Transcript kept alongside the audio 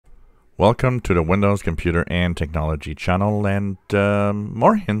Welcome to the Windows Computer and Technology channel, and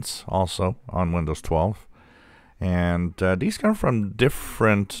more hints also on Windows 12. And these come from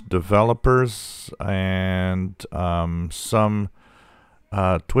different developers and some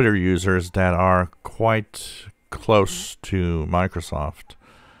Twitter users that are quite close to Microsoft,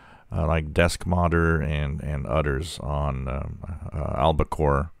 like DeskModder and others on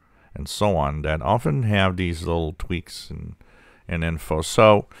Albacore and so on, that often have these little tweaks and info.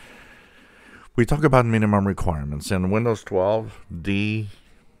 So we talk about minimum requirements. In Windows 12, the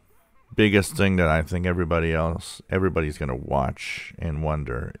biggest thing that I think everybody's going to watch and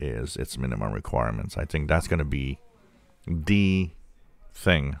wonder is its minimum requirements. I think that's going to be the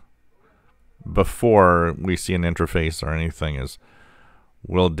thing before we see an interface or anything. Is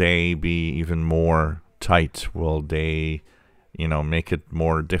will they be even more tight? Will they, make it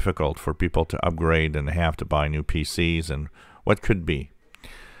more difficult for people to upgrade and have to buy new PCs, and what could be?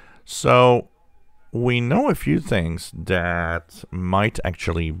 So we know a few things that might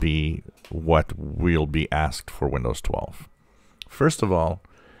actually be what will be asked for Windows 12. First of all,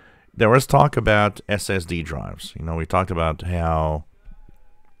 there was talk about SSD drives. We talked about how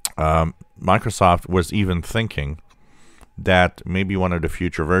Microsoft was even thinking that maybe one of the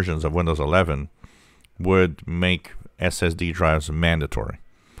future versions of Windows 11 would make SSD drives mandatory.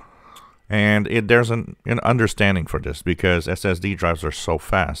 And there's an understanding for this, because SSD drives are so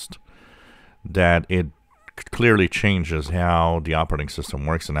fast that it clearly changes how the operating system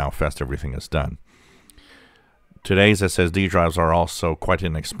works and how fast everything is done. Today's SSD drives are also quite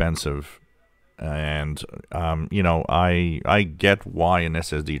inexpensive, and I get why an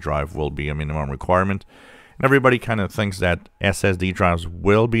SSD drive will be a minimum requirement. And everybody kind of thinks that SSD drives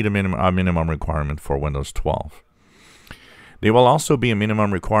will be the minimum requirement for Windows 12. They will also be a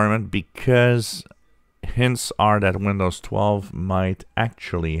minimum requirement because hints are that Windows 12 might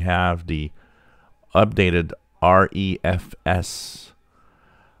actually have the updated REFS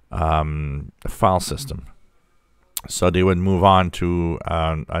file system. So they would move on to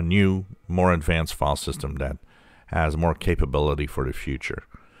a new, more advanced file system that has more capability for the future.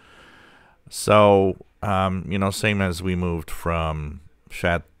 So, same as we moved from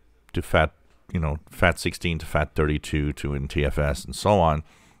FAT to FAT, FAT16 to FAT32 to NTFS and so on.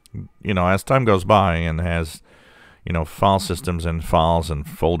 As time goes by and as file systems and files and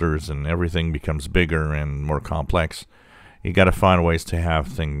folders and everything becomes bigger and more complex, you got to find ways to have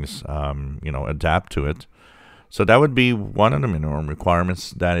things, adapt to it. So that would be one of the minimum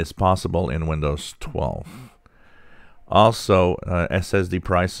requirements that is possible in Windows 12. Also, SSD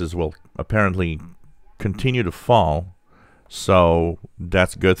prices will apparently continue to fall, so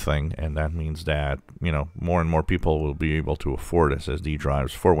that's a good thing, and that means that, more and more people will be able to afford SSD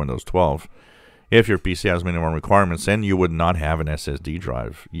drives for Windows 12. If your PC has minimum requirements, then you would not have an SSD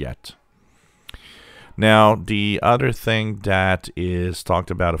drive yet. Now, the other thing that is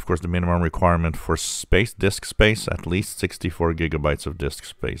talked about, of course, the minimum requirement for disk space, at least 64 gigabytes of disk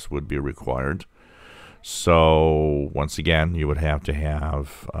space would be required. So, once again, you would have to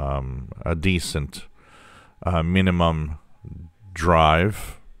have a decent minimum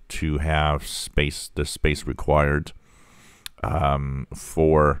drive to have the space required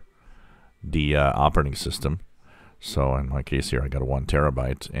for the operating system. So in my case here, I got a 1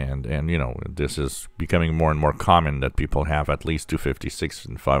 terabyte, and this is becoming more and more common that people have at least 256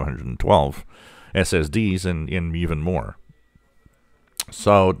 and 512 SSDs and even more.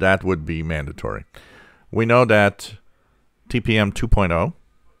 So that would be mandatory. We know that TPM 2.0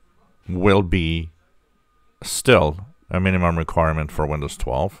 will be still a minimum requirement for Windows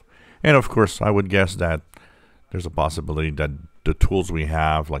 12, and of course I would guess that there's a possibility that the tools we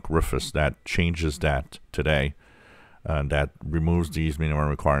have, like Rufus, that changes that today, that removes these minimum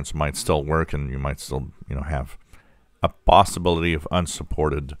requirements, might still work, and you might still, have a possibility of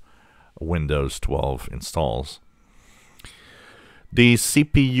unsupported Windows 12 installs. The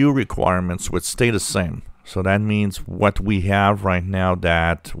CPU requirements would stay the same. So that means what we have right now,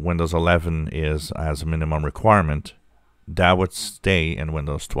 that Windows 11 is as a minimum requirement, that would stay in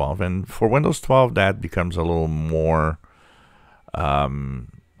Windows 12. And for Windows 12, that becomes a little more,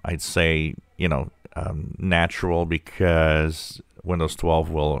 I'd say, natural, because Windows 12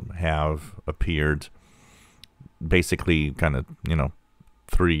 will have appeared basically kind of,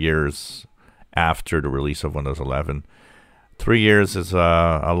 3 years after the release of Windows 11. 3 years is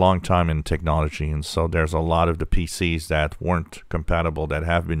a long time in technology, and so there's a lot of the PCs that weren't compatible that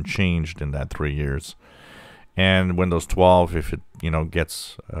have been changed in that 3 years. And Windows 12, if it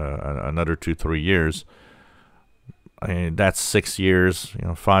gets another 2-3 years, that's 6 years,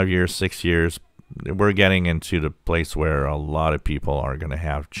 5 years, 6 years we're getting into the place where a lot of people are going to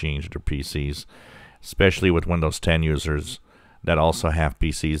have changed their PCs, especially with Windows 10 users that also have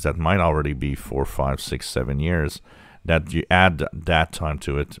PCs that might already be 4, 5, 6, 7 years. That you add that time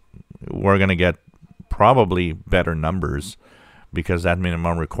to it, we're going to get probably better numbers, because that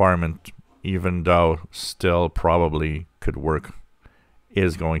minimum requirement, even though still probably could work,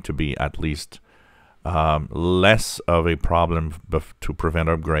 is going to be at least less of a problem to prevent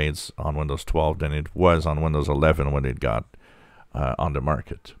upgrades on Windows 12 than it was on Windows 11 when it got on the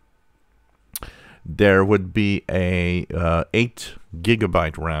market. There would be a 8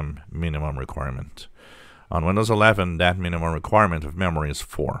 GB RAM minimum requirement. On Windows 11, that minimum requirement of memory is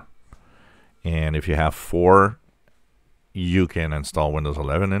 4. And if you have 4, you can install Windows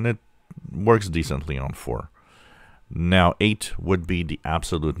 11, and it works decently on 4. Now, 8 would be the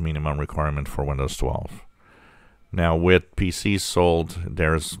absolute minimum requirement for Windows 12. Now, with PCs sold,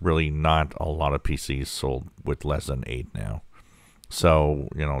 there's really not a lot of PCs sold with less than 8 now. So,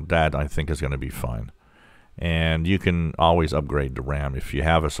 you know, that I think is going to be fine. And you can always upgrade the RAM. If you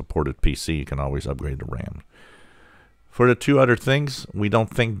have a supported PC, you can always upgrade the RAM. For the 2 other things, we don't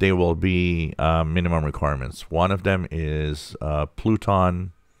think they will be minimum requirements. One of them is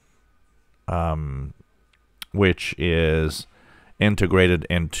Pluton, which is integrated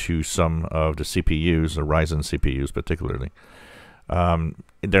into some of the CPUs, the Ryzen CPUs particularly.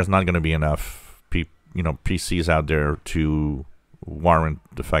 There's not going to be enough PCs out there to warrant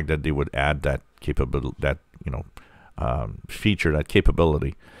the fact that they would add that capability, that feature, that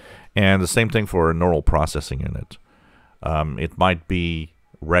capability. And the same thing for a neural processing unit. It might be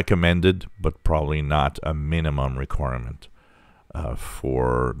recommended, but probably not a minimum requirement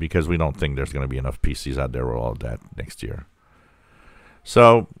because we don't think there's going to be enough PCs out there with all of that next year.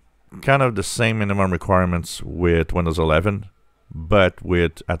 So kind of the same minimum requirements with Windows 11, but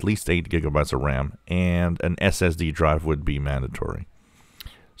with at least 8 GB of RAM, and an SSD drive would be mandatory.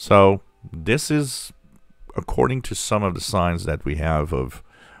 So this is according to some of the signs that we have of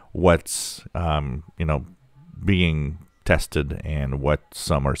what's being tested and what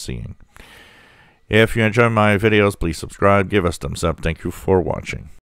some are seeing. If you enjoy my videos, please subscribe, give us thumbs up. Thank you for watching.